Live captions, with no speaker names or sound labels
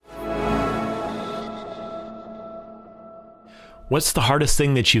What's the hardest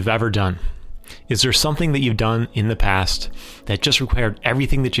thing that you've ever done? Is there something that you've done in the past that just required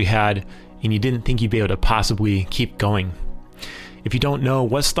everything that you had and you didn't think you'd be able to possibly keep going? If you don't know,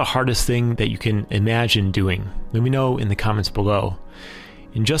 what's the hardest thing that you can imagine doing? Let me know in the comments below.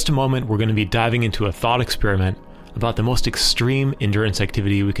 In just a moment, we're going to be diving into a thought experiment about the most extreme endurance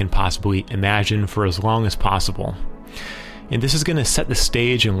activity we can possibly imagine for as long as possible. And this is going to set the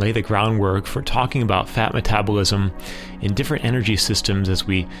stage and lay the groundwork for talking about fat metabolism and different energy systems as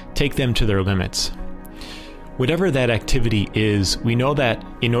we take them to their limits. Whatever that activity is, we know that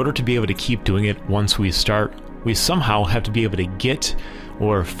in order to be able to keep doing it once we start, we somehow have to be able to get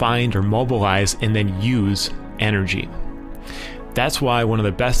or find or mobilize and then use energy. That's why one of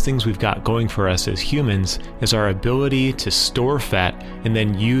the best things we've got going for us as humans is our ability to store fat and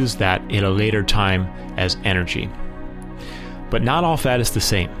then use that at a later time as energy. But not all fat is the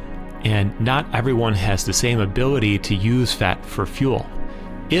same, and not everyone has the same ability to use fat for fuel.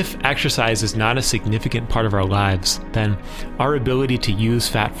 If exercise is not a significant part of our lives, then our ability to use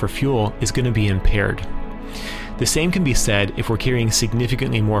fat for fuel is going to be impaired. The same can be said if we're carrying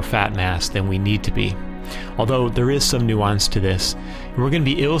significantly more fat mass than we need to be. Although there is some nuance to this, and we're going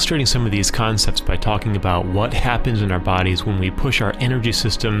to be illustrating some of these concepts by talking about what happens in our bodies when we push our energy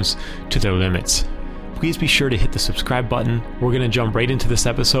systems to their limits. Please be sure to hit the subscribe button. We're going to jump right into this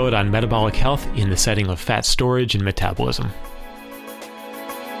episode on metabolic health in the setting of fat storage and metabolism.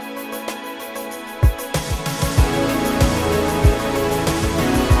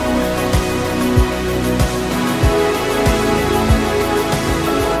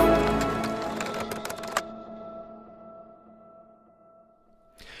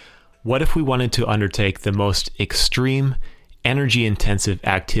 What if we wanted to undertake the most extreme, energy-intensive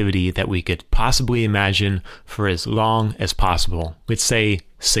activity that we could possibly imagine for as long as possible? Let's say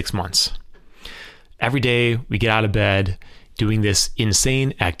 6 months. Every day we get out of bed doing this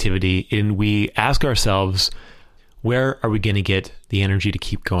insane activity and we ask ourselves, where are we going to get the energy to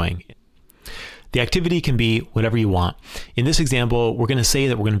keep going? The activity can be whatever you want. In this example, we're going to say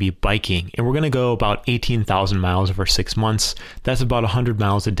that we're going to be biking, and we're going to go about 18,000 miles over 6 months. That's about 100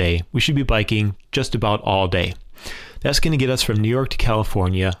 miles a day. We should be biking just about all day. That's going to get us from New York to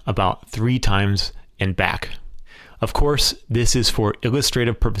California about 3 times and back. Of course, this is for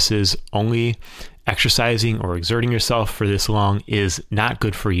illustrative purposes only. Exercising or exerting yourself for this long is not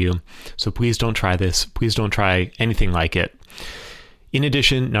good for you. So please don't try this. Please don't try anything like it. In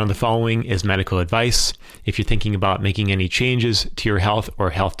addition, none of the following is medical advice. If you're thinking about making any changes to your health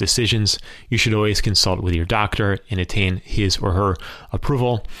or health decisions, you should always consult with your doctor and attain his or her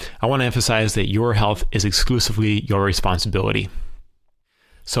approval. I want to emphasize that your health is exclusively your responsibility.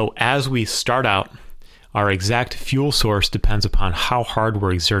 So as we start out, our exact fuel source depends upon how hard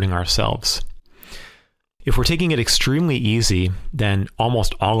we're exerting ourselves. If we're taking it extremely easy, then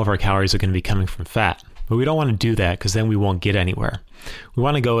almost all of our calories are going to be coming from fat. But we don't want to do that because then we won't get anywhere. We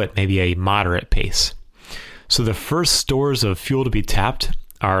want to go at maybe a moderate pace. So the first stores of fuel to be tapped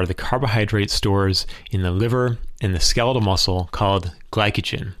are the carbohydrate stores in the liver and the skeletal muscle called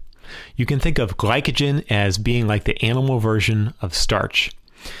glycogen. You can think of glycogen as being like the animal version of starch.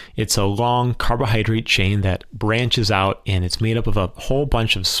 It's a long carbohydrate chain that branches out, and it's made up of a whole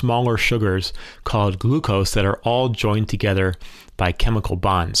bunch of smaller sugars called glucose that are all joined together by chemical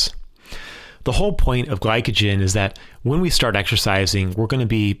bonds. The whole point of glycogen is that when we start exercising, we're going to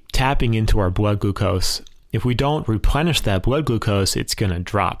be tapping into our blood glucose. If we don't replenish that blood glucose, it's going to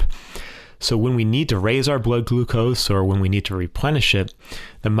drop. So when we need to raise our blood glucose or when we need to replenish it,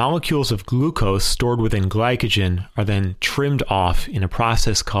 the molecules of glucose stored within glycogen are then trimmed off in a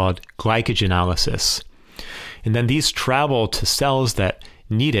process called glycogenolysis. And then these travel to cells that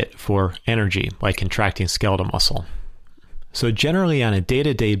need it for energy, like contracting skeletal muscle. So generally on a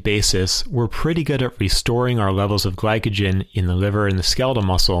day-to-day basis, we're pretty good at restoring our levels of glycogen in the liver and the skeletal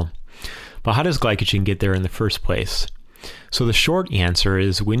muscle. But how does glycogen get there in the first place? So the short answer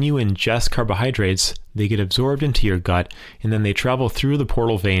is when you ingest carbohydrates, they get absorbed into your gut and then they travel through the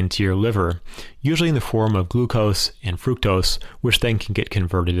portal vein to your liver, usually in the form of glucose and fructose, which then can get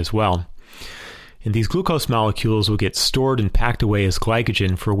converted as well. And these glucose molecules will get stored and packed away as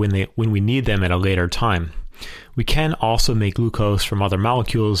glycogen for when we need them at a later time. We can also make glucose from other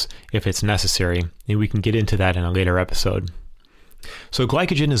molecules if it's necessary, and we can get into that in a later episode. So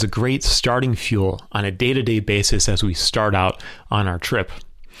glycogen is a great starting fuel on a day-to-day basis as we start out on our trip.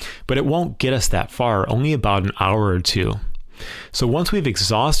 But it won't get us that far, only about an hour or two. So once we've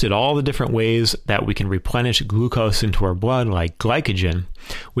exhausted all the different ways that we can replenish glucose into our blood, like glycogen,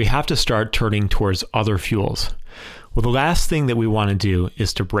 we have to start turning towards other fuels. Well, the last thing that we want to do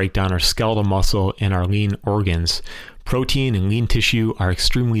is to break down our skeletal muscle and our lean organs. Protein and lean tissue are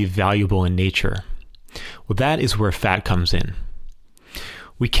extremely valuable in nature. Well, that is where fat comes in.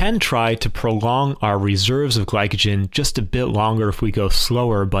 We can try to prolong our reserves of glycogen just a bit longer if we go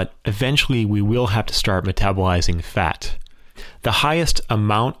slower, but eventually we will have to start metabolizing fat. The highest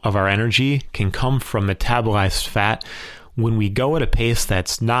amount of our energy can come from metabolized fat when we go at a pace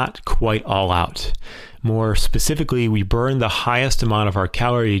that's not quite all out. More specifically, we burn the highest amount of our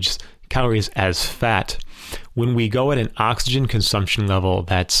calories as fat when we go at an oxygen consumption level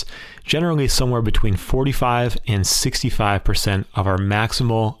that's generally somewhere between 45 and 65% of our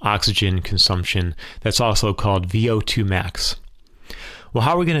maximal oxygen consumption. That's also called VO2 max. Well,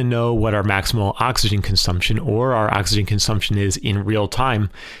 how are we going to know what our maximal oxygen consumption or our oxygen consumption is in real time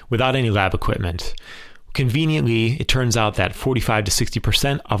without any lab equipment? Conveniently, it turns out that 45 to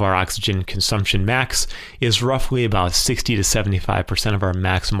 60% of our oxygen consumption max is roughly about 60 to 75% of our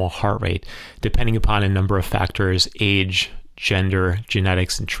maximal heart rate, depending upon a number of factors: age, gender,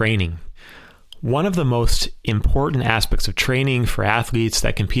 genetics, and training. One of the most important aspects of training for athletes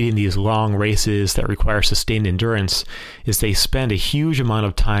that compete in these long races that require sustained endurance is they spend a huge amount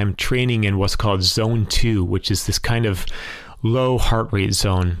of time training in what's called zone 2, which is this kind of low heart rate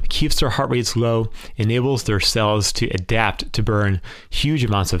zone. It keeps their heart rates low, enables their cells to adapt to burn huge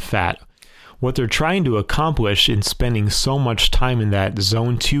amounts of fat. What they're trying to accomplish in spending so much time in that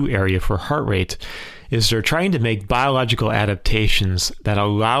zone 2 area for heart rate is they're trying to make biological adaptations that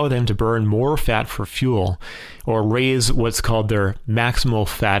allow them to burn more fat for fuel or raise what's called their maximal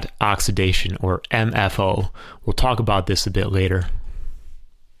fat oxidation, or MFO. We'll talk about this a bit later.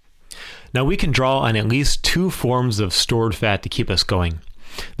 Now, we can draw on at least two forms of stored fat to keep us going.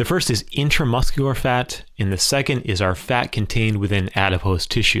 The first is intramuscular fat, and the second is our fat contained within adipose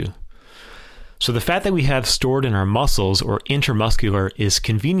tissue. So the fat that we have stored in our muscles, or intramuscular, is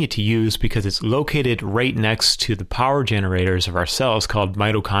convenient to use because it's located right next to the power generators of our cells called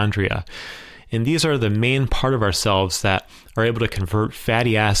mitochondria. And these are the main part of our cells that are able to convert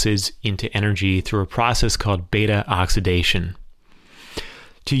fatty acids into energy through a process called beta oxidation.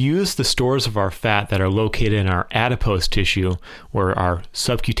 To use the stores of our fat that are located in our adipose tissue, or our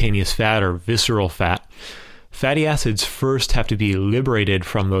subcutaneous fat or visceral fat, fatty acids first have to be liberated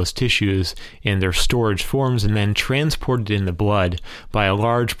from those tissues in their storage forms and then transported in the blood by a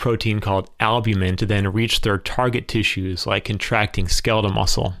large protein called albumin to then reach their target tissues like contracting skeletal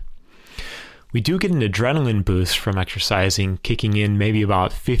muscle. We do get an adrenaline boost from exercising, kicking in maybe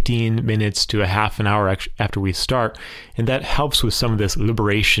about 15 minutes to a half an hour after we start, and that helps with some of this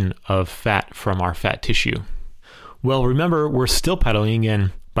liberation of fat from our fat tissue. Well, remember, we're still pedaling,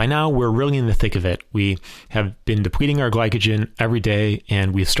 and by now we're really in the thick of it. We have been depleting our glycogen every day,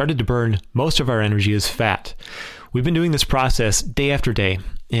 and we've started to burn most of our energy as fat. We've been doing this process day after day,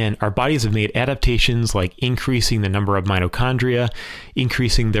 and our bodies have made adaptations like increasing the number of mitochondria,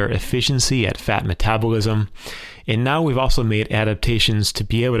 increasing their efficiency at fat metabolism, and now we've also made adaptations to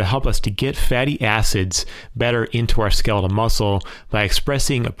be able to help us to get fatty acids better into our skeletal muscle by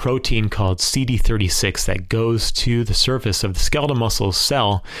expressing a protein called CD36 that goes to the surface of the skeletal muscle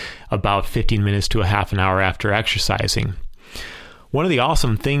cell about 15 minutes to a half an hour after exercising. One of the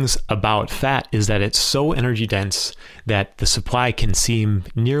awesome things about fat is that it's so energy dense that the supply can seem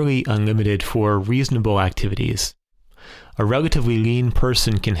nearly unlimited for reasonable activities. A relatively lean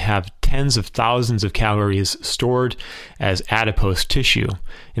person can have tens of thousands of calories stored as adipose tissue,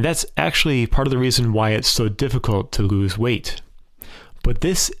 and that's actually part of the reason why it's so difficult to lose weight. But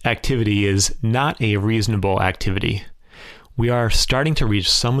this activity is not a reasonable activity. We are starting to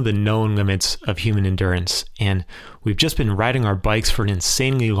reach some of the known limits of human endurance, and we've just been riding our bikes for an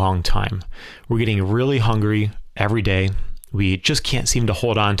insanely long time. We're getting really hungry every day. We just can't seem to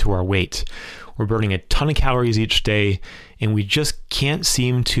hold on to our weight. We're burning a ton of calories each day, and we just can't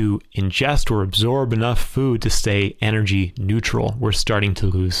seem to ingest or absorb enough food to stay energy neutral. We're starting to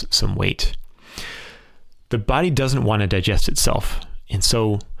lose some weight. The body doesn't want to digest itself, and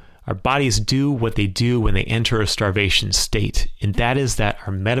so our bodies do what they do when they enter a starvation state, and that is that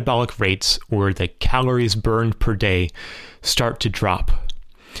our metabolic rates, or the calories burned per day, start to drop.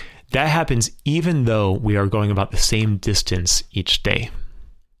 That happens even though we are going about the same distance each day.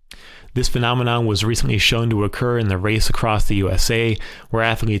 This phenomenon was recently shown to occur in the race across the USA, where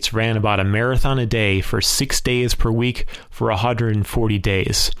athletes ran about a marathon a day for 6 days per week for 140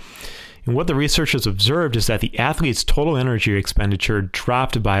 days. And what the researchers observed is that the athlete's total energy expenditure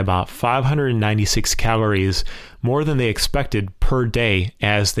dropped by about 596 calories more than they expected per day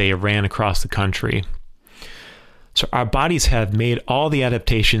as they ran across the country. So our bodies have made all the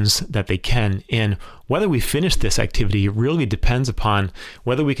adaptations that they can, and Whether we finish this activity really depends upon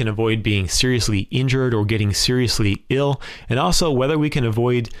whether we can avoid being seriously injured or getting seriously ill, and also whether we can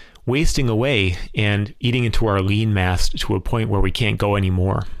avoid wasting away and eating into our lean mass to a point where we can't go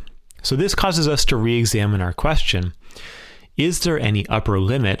anymore. So this causes us to re-examine our question. Is there any upper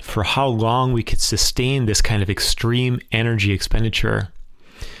limit for how long we could sustain this kind of extreme energy expenditure?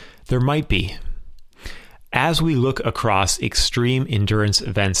 There might be. As we look across extreme endurance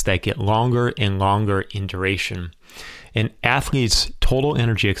events that get longer and longer in duration, an athlete's total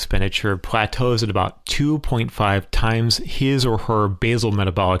energy expenditure plateaus at about 2.5 times his or her basal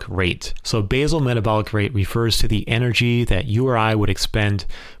metabolic rate. So basal metabolic rate refers to the energy that you or I would expend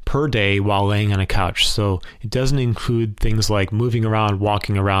per day while laying on a couch. So it doesn't include things like moving around,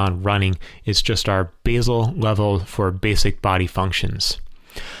 walking around, running. It's just our basal level for basic body functions.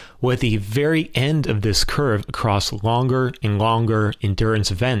 Well, at the very end of this curve across longer and longer endurance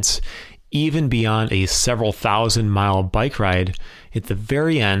events, even beyond a several thousand-mile bike ride, at the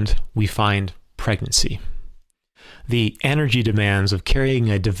very end, we find pregnancy. The energy demands of carrying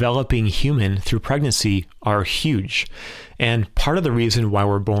a developing human through pregnancy are huge. And part of the reason why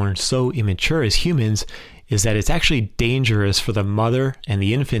we're born so immature as humans is that it's actually dangerous for the mother and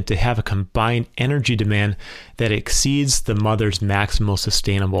the infant to have a combined energy demand that exceeds the mother's maximal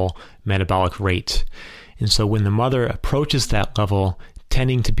sustainable metabolic rate. And so when the mother approaches that level,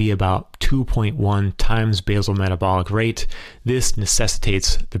 tending to be about 2.1 times basal metabolic rate, this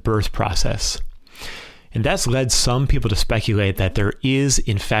necessitates the birth process. And that's led some people to speculate that there is,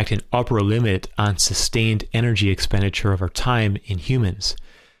 in fact, an upper limit on sustained energy expenditure over time in humans.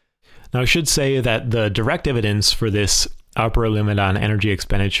 Now, I should say that the direct evidence for this upper limit on energy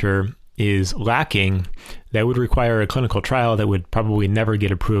expenditure is lacking. That would require a clinical trial that would probably never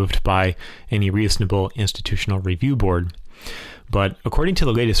get approved by any reasonable institutional review board. But according to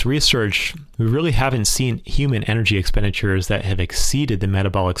the latest research, we really haven't seen human energy expenditures that have exceeded the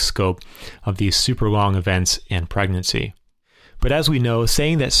metabolic scope of these super long events and pregnancy. But as we know,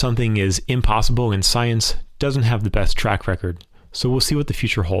 saying that something is impossible in science doesn't have the best track record. So we'll see what the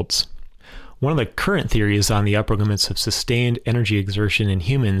future holds. One of the current theories on the upper limits of sustained energy exertion in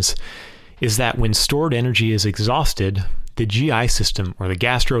humans is that when stored energy is exhausted, the GI system, or the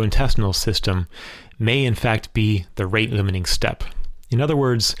gastrointestinal system, may in fact be the rate-limiting step. In other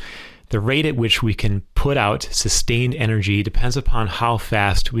words, the rate at which we can put out sustained energy depends upon how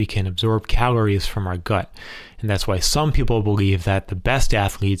fast we can absorb calories from our gut. And that's why some people believe that the best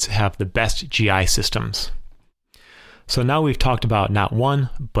athletes have the best GI systems. So now we've talked about not one,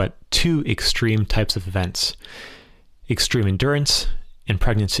 but two extreme types of events: extreme endurance and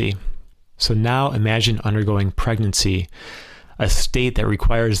pregnancy. So now imagine undergoing pregnancy, a state that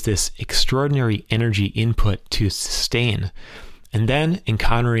requires this extraordinary energy input to sustain, and then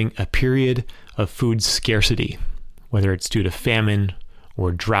encountering a period of food scarcity, whether it's due to famine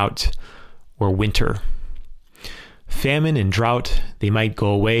or drought or winter. Famine and drought, they might go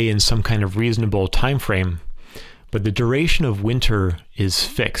away in some kind of reasonable time frame, but the duration of winter is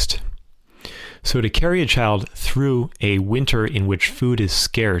fixed. So to carry a child through a winter in which food is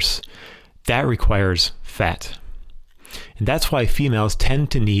scarce, that requires fat. And that's why females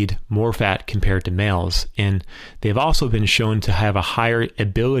tend to need more fat compared to males. And they've also been shown to have a higher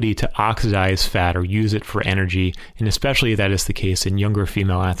ability to oxidize fat or use it for energy. And especially that is the case in younger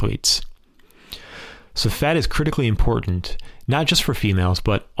female athletes. So fat is critically important, not just for females,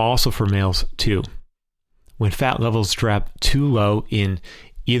 but also for males too. When fat levels drop too low in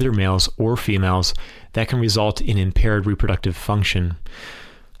either males or females, that can result in impaired reproductive function.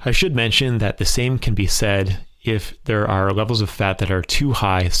 I should mention that the same can be said if there are levels of fat that are too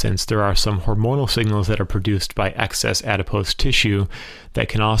high, since there are some hormonal signals that are produced by excess adipose tissue that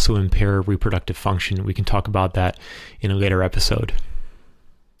can also impair reproductive function. We can talk about that in a later episode.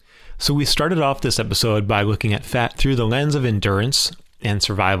 So we started off this episode by looking at fat through the lens of endurance and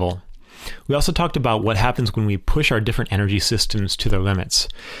survival. We also talked about what happens when we push our different energy systems to their limits.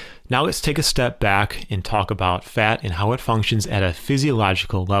 Now let's take a step back and talk about fat and how it functions at a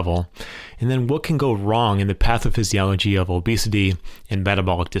physiological level, and then what can go wrong in the pathophysiology of obesity and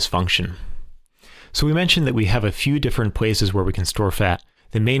metabolic dysfunction. So we mentioned that we have a few different places where we can store fat.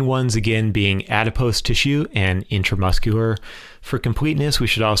 The main ones, again, being adipose tissue and intramuscular. For completeness, we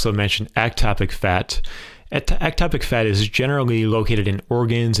should also mention ectopic fat. Ectopic fat is generally located in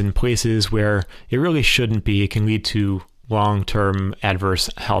organs and places where it really shouldn't be. It can lead to long-term adverse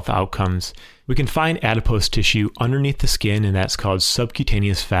health outcomes. We can find adipose tissue underneath the skin, and that's called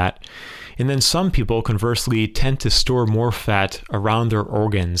subcutaneous fat. And then some people, conversely, tend to store more fat around their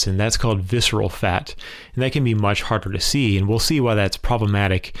organs, and that's called visceral fat. And that can be much harder to see, and we'll see why that's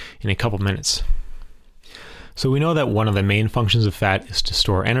problematic in a couple minutes. So we know that one of the main functions of fat is to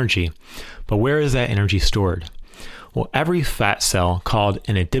store energy, but where is that energy stored? Well, every fat cell, called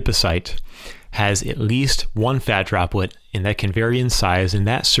an adipocyte, has at least one fat droplet, and that can vary in size, and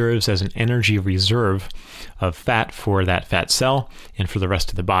that serves as an energy reserve of fat for that fat cell and for the rest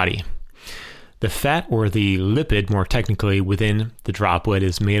of the body. The fat, or the lipid more technically, within the droplet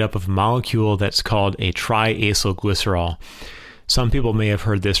is made up of a molecule that's called a triacylglycerol. Some people may have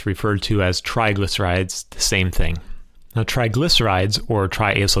heard this referred to as triglycerides, the same thing. Now, triglycerides, or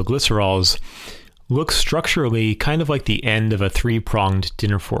triacylglycerols, look structurally kind of like the end of a three-pronged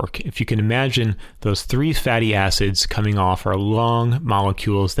dinner fork. If you can imagine, those three fatty acids coming off are long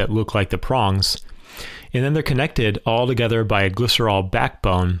molecules that look like the prongs, and then they're connected all together by a glycerol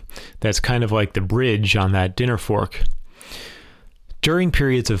backbone that's kind of like the bridge on that dinner fork. During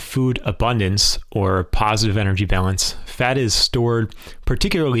periods of food abundance, or positive energy balance, fat is stored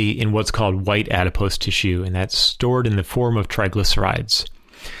particularly in what's called white adipose tissue, and that's stored in the form of triglycerides.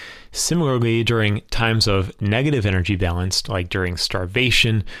 Similarly, during times of negative energy balance, like during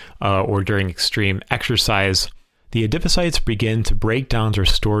starvation or during extreme exercise, the adipocytes begin to break down their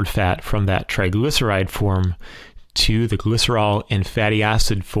stored fat from that triglyceride form to the glycerol and fatty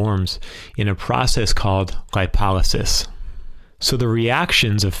acid forms in a process called lipolysis. So the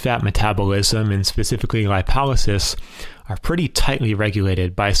reactions of fat metabolism, and specifically lipolysis, are pretty tightly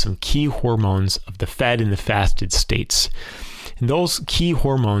regulated by some key hormones of the fed and the fasted states. And those key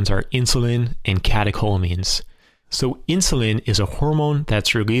hormones are insulin and catecholamines. So insulin is a hormone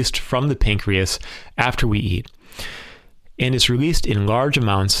that's released from the pancreas after we eat. And it's released in large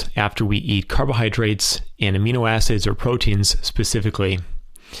amounts after we eat carbohydrates and amino acids or proteins specifically.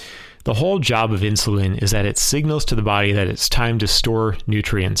 The whole job of insulin is that it signals to the body that it's time to store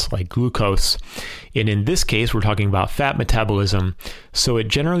nutrients like glucose. And in this case, we're talking about fat metabolism, so it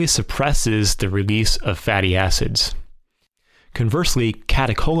generally suppresses the release of fatty acids. Conversely,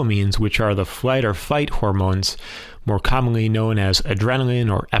 catecholamines, which are the flight or fight hormones, more commonly known as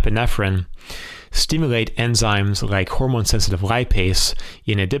adrenaline or epinephrine, stimulate enzymes like hormone-sensitive lipase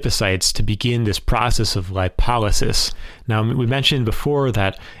in adipocytes to begin this process of lipolysis. Now, we mentioned before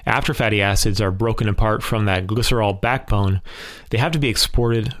that after fatty acids are broken apart from that glycerol backbone, they have to be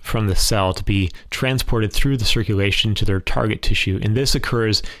exported from the cell to be transported through the circulation to their target tissue, and this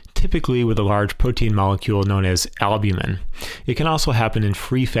occurs typically with a large protein molecule known as albumin. It can also happen in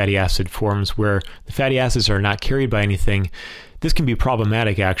free fatty acid forms where the fatty acids are not carried by anything. This can be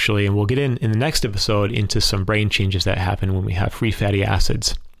problematic, actually, and we'll get in the next episode into some brain changes that happen when we have free fatty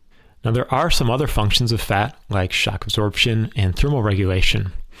acids. Now, there are some other functions of fat, like shock absorption and thermal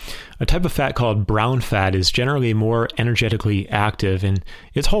regulation. A type of fat called brown fat is generally more energetically active, and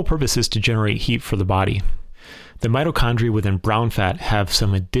its whole purpose is to generate heat for the body. The mitochondria within brown fat have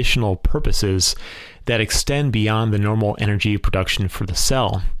some additional purposes that extend beyond the normal energy production for the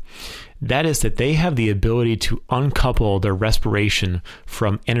cell. That is that they have the ability to uncouple their respiration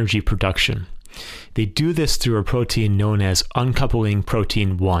from energy production. They do this through a protein known as uncoupling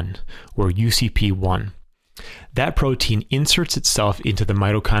protein 1, or UCP1. That protein inserts itself into the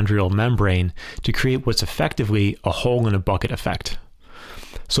mitochondrial membrane to create what's effectively a hole in a bucket effect.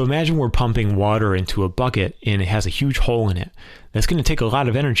 So imagine we're pumping water into a bucket and it has a huge hole in it. That's going to take a lot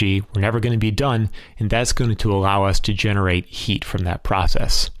of energy, we're never going to be done, and that's going to allow us to generate heat from that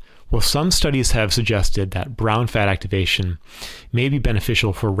process. Well, some studies have suggested that brown fat activation may be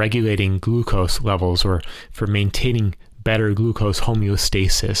beneficial for regulating glucose levels or for maintaining better glucose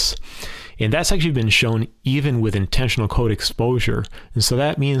homeostasis. And that's actually been shown even with intentional code exposure. And so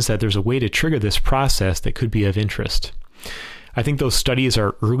that means that there's a way to trigger this process that could be of interest. I think those studies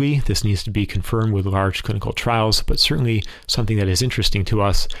are early. This needs to be confirmed with large clinical trials, but certainly something that is interesting to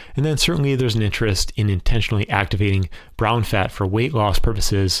us. And then certainly there's an interest in intentionally activating brown fat for weight loss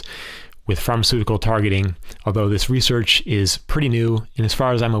purposes with pharmaceutical targeting, although this research is pretty new. And as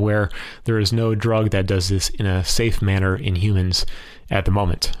far as I'm aware, there is no drug that does this in a safe manner in humans at the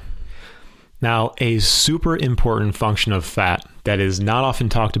moment. Now, a super important function of fat that is not often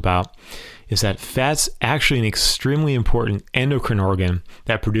talked about is that fat's actually an extremely important endocrine organ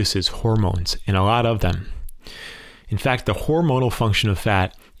that produces hormones, and a lot of them. In fact, the hormonal function of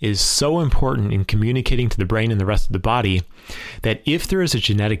fat is so important in communicating to the brain and the rest of the body that if there is a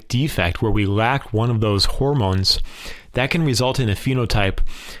genetic defect where we lack one of those hormones, that can result in a phenotype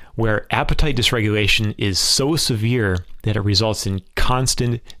where appetite dysregulation is so severe that it results in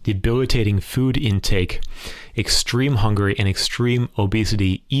constant, debilitating food intake, extreme hunger, and extreme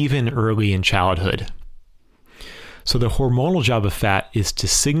obesity even early in childhood. So the hormonal job of fat is to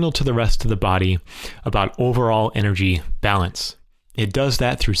signal to the rest of the body about overall energy balance. It does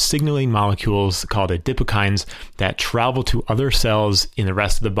that through signaling molecules called adipokines that travel to other cells in the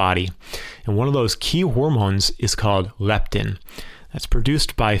rest of the body. And one of those key hormones is called leptin. That's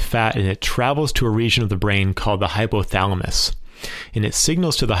produced by fat, and it travels to a region of the brain called the hypothalamus. And it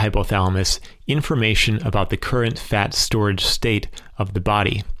signals to the hypothalamus information about the current fat storage state of the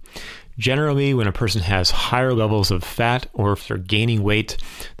body. Generally, when a person has higher levels of fat, or if they're gaining weight,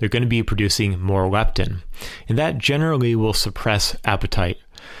 they're going to be producing more leptin. And that generally will suppress appetite.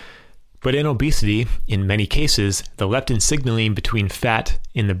 But in obesity, in many cases, the leptin signaling between fat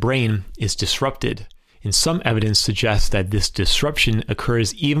in the brain is disrupted. And some evidence suggests that this disruption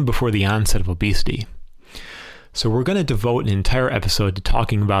occurs even before the onset of obesity. So we're going to devote an entire episode to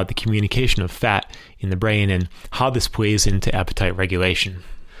talking about the communication of fat in the brain and how this plays into appetite regulation.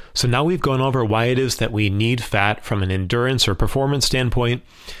 So now we've gone over why it is that we need fat from an endurance or performance standpoint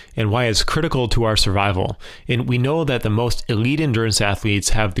and why it's critical to our survival. And we know that the most elite endurance athletes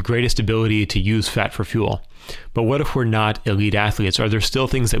have the greatest ability to use fat for fuel. But what if we're not elite athletes? Are there still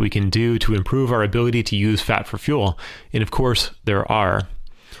things that we can do to improve our ability to use fat for fuel? And of course, there are.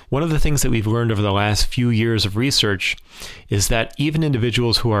 One of the things that we've learned over the last few years of research is that even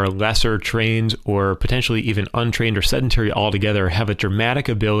individuals who are lesser trained or potentially even untrained or sedentary altogether have a dramatic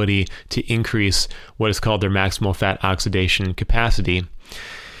ability to increase what is called their maximal fat oxidation capacity.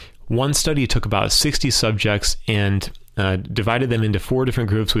 One study took about 60 subjects and divided them into 4 different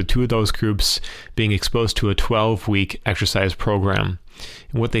groups, with 2 of those groups being exposed to a 12-week exercise program.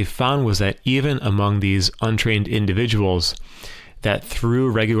 And what they found was that even among these untrained individuals, that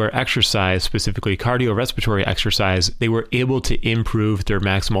through regular exercise, specifically cardiorespiratory exercise, they were able to improve their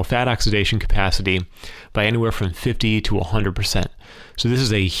maximal fat oxidation capacity by anywhere from 50 to 100%. So this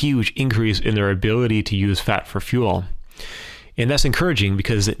is a huge increase in their ability to use fat for fuel. And that's encouraging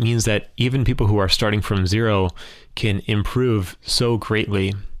because it means that even people who are starting from zero can improve so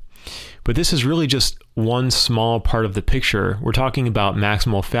greatly. But this is really just one small part of the picture. We're talking about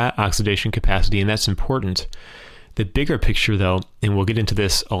maximal fat oxidation capacity, and that's important. The bigger picture, though, and we'll get into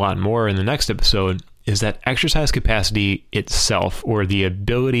this a lot more in the next episode, is that exercise capacity itself, or the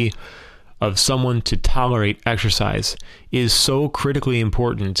ability of someone to tolerate exercise, is so critically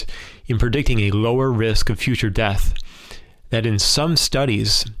important in predicting a lower risk of future death that in some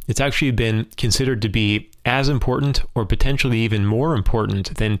studies, it's actually been considered to be as important or potentially even more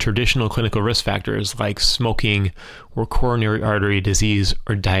important than traditional clinical risk factors like smoking or coronary artery disease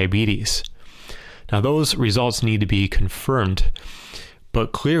or diabetes. Now, those results need to be confirmed,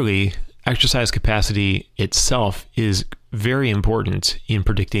 but clearly, exercise capacity itself is very important in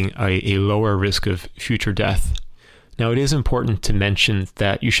predicting a lower risk of future death. Now, it is important to mention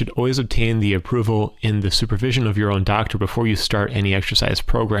that you should always obtain the approval and the supervision of your own doctor before you start any exercise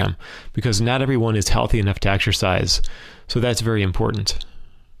program, because not everyone is healthy enough to exercise, so that's very important.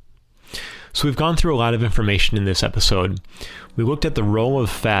 So we've gone through a lot of information in this episode. We looked at the role of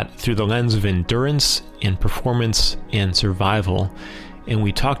fat through the lens of endurance and performance and survival, and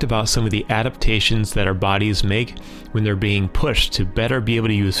we talked about some of the adaptations that our bodies make when they're being pushed to better be able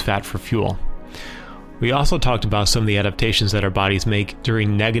to use fat for fuel. We also talked about some of the adaptations that our bodies make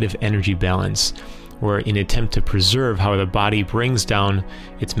during negative energy balance, or in an attempt to preserve how the body brings down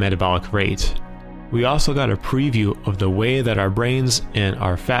its metabolic rate. We also got a preview of the way that our brains and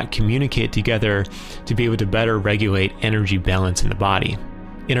our fat communicate together to be able to better regulate energy balance in the body.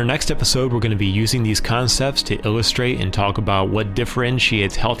 In our next episode, we're going to be using these concepts to illustrate and talk about what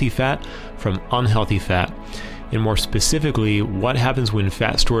differentiates healthy fat from unhealthy fat, and more specifically, what happens when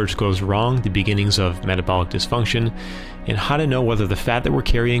fat storage goes wrong, the beginnings of metabolic dysfunction, and how to know whether the fat that we're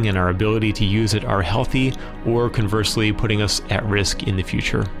carrying and our ability to use it are healthy or conversely putting us at risk in the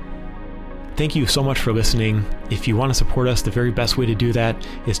future. Thank you so much for listening. If you want to support us, the very best way to do that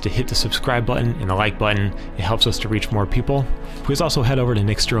is to hit the subscribe button and the like button. It helps us to reach more people. Please also head over to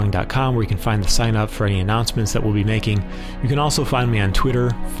nicksterling.com where you can find the sign up for any announcements that we'll be making. You can also find me on Twitter,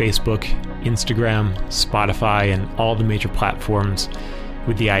 Facebook, Instagram, Spotify, and all the major platforms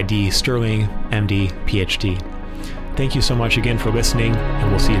with the ID Sterling MD Ph.D. Thank you so much again for listening, and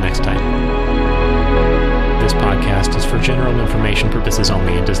we'll see you next time. This podcast is for general information purposes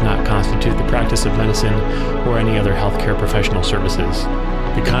only and does not constitute the practice of medicine or any other healthcare professional services.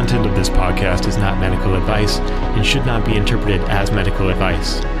 The content of this podcast is not medical advice and should not be interpreted as medical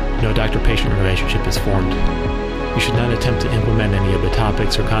advice. No doctor-patient relationship is formed. You should not attempt to implement any of the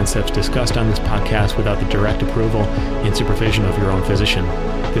topics or concepts discussed on this podcast without the direct approval and supervision of your own physician.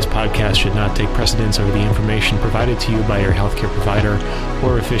 This podcast should not take precedence over the information provided to you by your healthcare provider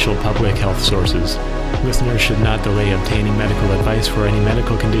or official public health sources. Listeners should not delay obtaining medical advice for any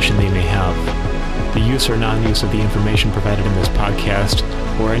medical condition they may have. The use or non-use of the information provided in this podcast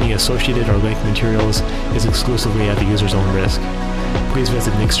or any associated or linked materials is exclusively at the user's own risk. Please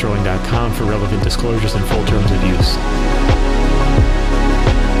visit nicksterling.com for relevant disclosures and full terms of use.